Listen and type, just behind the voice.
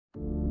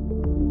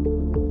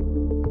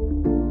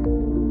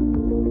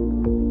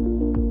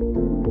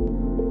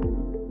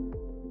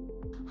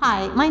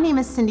Hi, my name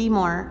is Cindy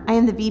Moore. I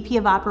am the VP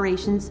of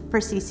Operations for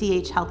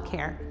CCH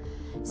Healthcare.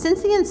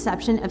 Since the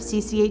inception of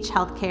CCH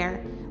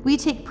Healthcare, we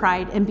take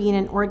pride in being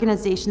an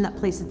organization that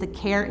places the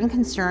care and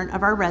concern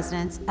of our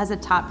residents as a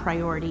top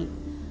priority.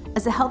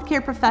 As a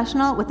healthcare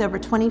professional with over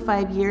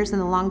 25 years in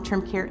the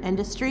long-term care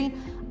industry,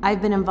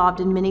 I've been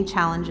involved in many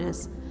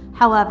challenges.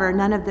 However,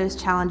 none of those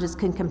challenges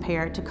can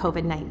compare to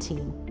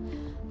COVID-19.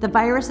 The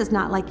virus is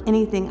not like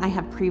anything I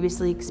have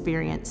previously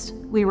experienced.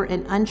 We were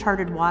in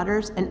uncharted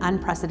waters and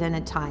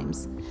unprecedented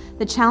times.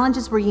 The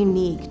challenges were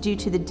unique due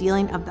to the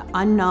dealing of the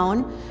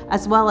unknown,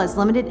 as well as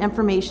limited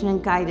information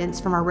and guidance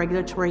from our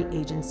regulatory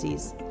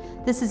agencies.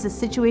 This is a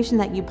situation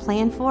that you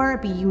plan for,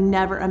 but you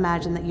never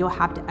imagine that you'll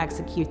have to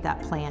execute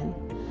that plan.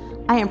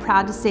 I am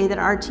proud to say that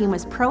our team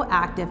was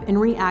proactive and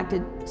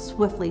reacted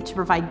swiftly to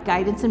provide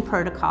guidance and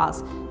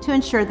protocols to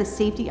ensure the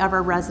safety of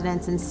our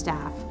residents and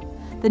staff.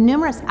 The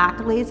numerous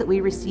accolades that we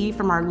received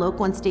from our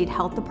local and state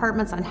health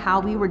departments on how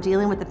we were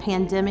dealing with the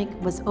pandemic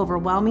was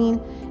overwhelming,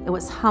 it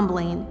was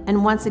humbling,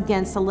 and once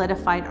again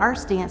solidified our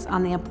stance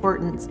on the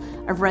importance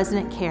of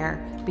resident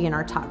care being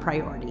our top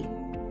priority.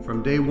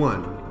 From day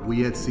one,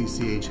 we at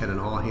CCH had an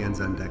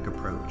all-hands-on-deck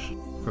approach.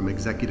 From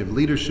executive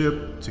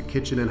leadership to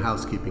kitchen and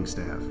housekeeping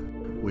staff,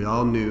 we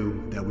all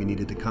knew that we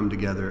needed to come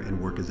together and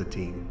work as a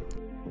team.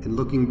 And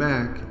looking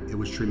back, it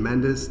was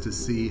tremendous to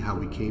see how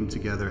we came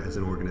together as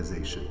an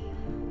organization.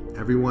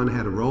 Everyone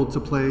had a role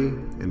to play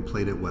and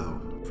played it well.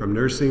 From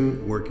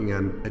nursing, working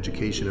on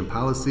education and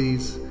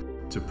policies,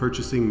 to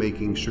purchasing,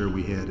 making sure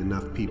we had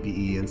enough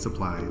PPE and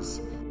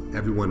supplies.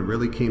 Everyone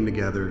really came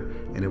together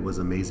and it was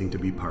amazing to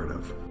be part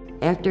of.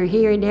 After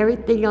hearing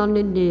everything on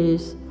the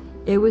news,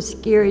 it was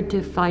scary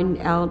to find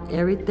out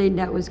everything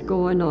that was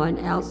going on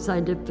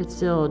outside the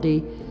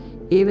facility,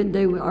 even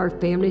though our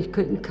families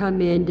couldn't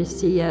come in to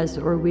see us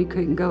or we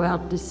couldn't go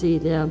out to see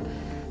them.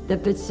 The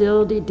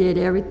facility did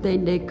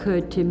everything they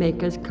could to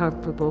make us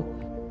comfortable,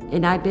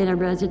 and I've been a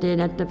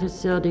resident at the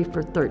facility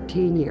for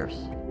 13 years.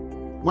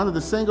 One of the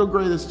single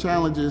greatest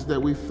challenges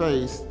that we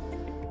faced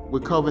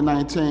with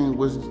COVID-19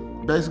 was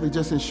basically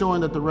just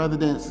ensuring that the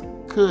residents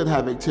could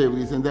have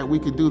activities and that we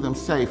could do them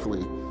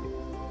safely.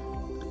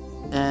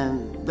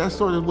 And that's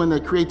sort of when the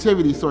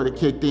creativity sort of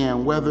kicked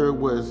in, whether it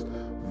was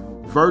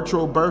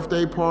virtual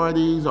birthday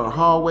parties or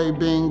hallway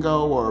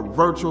bingo or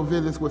virtual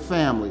visits with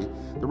family.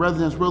 The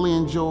residents really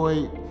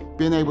enjoyed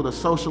being able to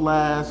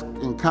socialize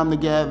and come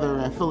together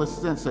and feel a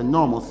sense of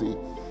normalcy.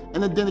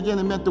 And then again,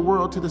 it meant the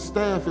world to the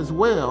staff as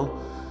well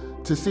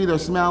to see their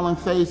smiling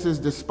faces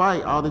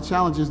despite all the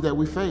challenges that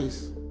we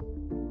face.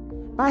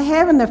 By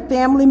having a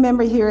family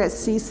member here at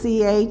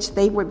CCH,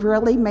 they would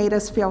really made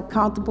us feel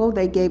comfortable.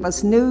 They gave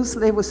us news.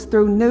 It was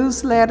through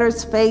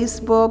newsletters,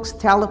 Facebooks,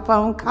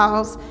 telephone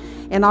calls,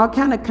 and all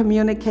kind of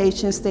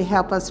communications to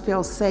help us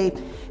feel safe.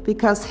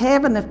 Because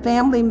having a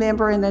family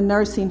member in a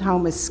nursing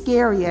home is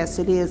scary as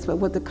it is, but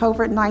with the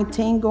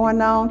COVID-19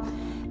 going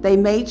on, they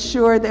made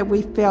sure that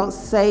we felt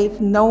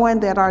safe, knowing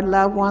that our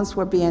loved ones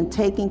were being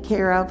taken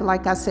care of.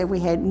 Like I said, we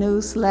had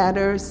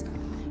newsletters,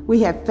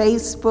 we had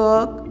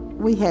Facebook,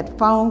 we had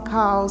phone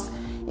calls,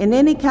 and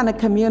any kind of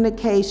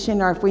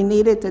communication, or if we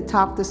needed to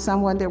talk to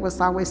someone, there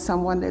was always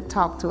someone that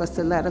talked to us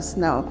to let us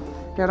know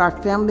that our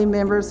family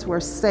members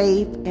were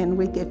safe and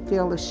we could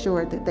feel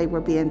assured that they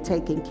were being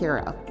taken care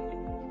of.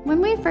 When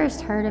we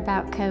first heard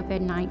about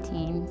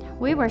COVID-19,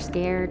 we were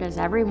scared, as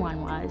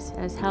everyone was,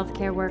 as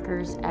healthcare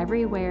workers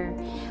everywhere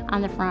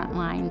on the front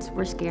lines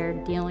were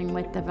scared dealing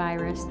with the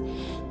virus.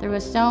 There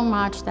was so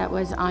much that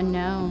was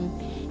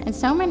unknown and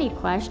so many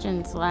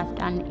questions left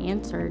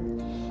unanswered.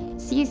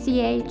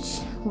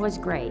 CCH was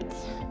great.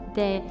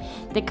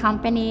 The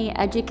company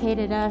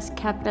educated us,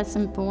 kept us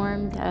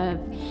informed of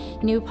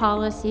new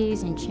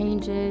policies and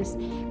changes.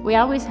 We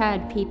always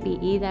had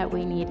PPE that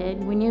we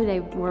needed. We knew they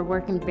were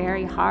working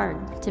very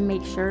hard to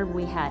make sure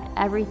we had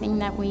everything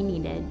that we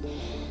needed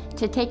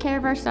to take care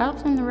of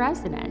ourselves and the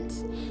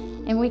residents.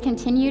 And we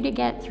continue to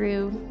get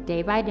through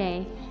day by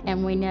day,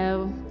 and we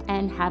know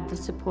and have the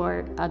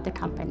support of the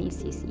company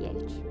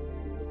CCH.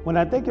 When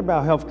I think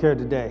about healthcare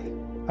today,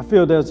 I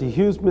feel there's a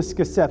huge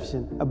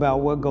misconception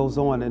about what goes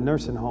on in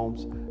nursing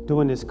homes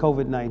during this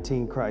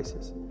COVID-19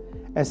 crisis.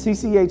 At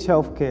CCH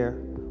Healthcare,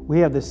 we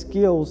have the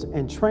skills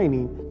and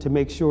training to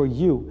make sure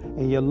you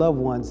and your loved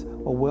ones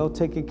are well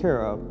taken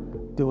care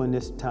of during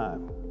this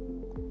time.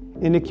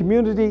 In the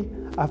community,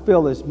 I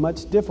feel it's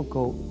much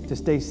difficult to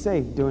stay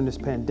safe during this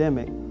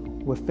pandemic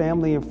with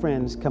family and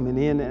friends coming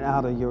in and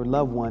out of your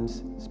loved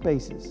ones'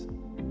 spaces.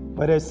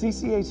 But at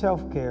CCH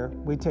Healthcare,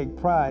 we take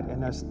pride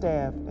in our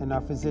staff and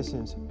our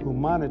physicians who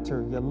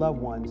monitor your loved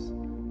ones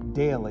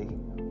daily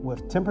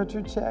with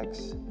temperature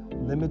checks,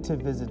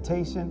 limited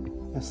visitation,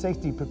 and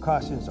safety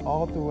precautions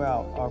all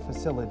throughout our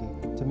facility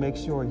to make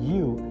sure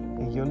you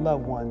and your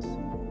loved ones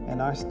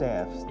and our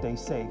staff stay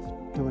safe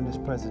during this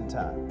present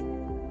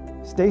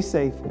time. Stay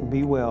safe and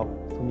be well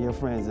from your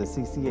friends at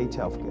CCH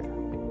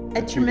Healthcare.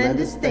 A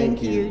tremendous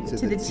thank you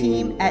to the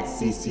team at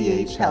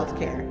CCH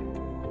Healthcare.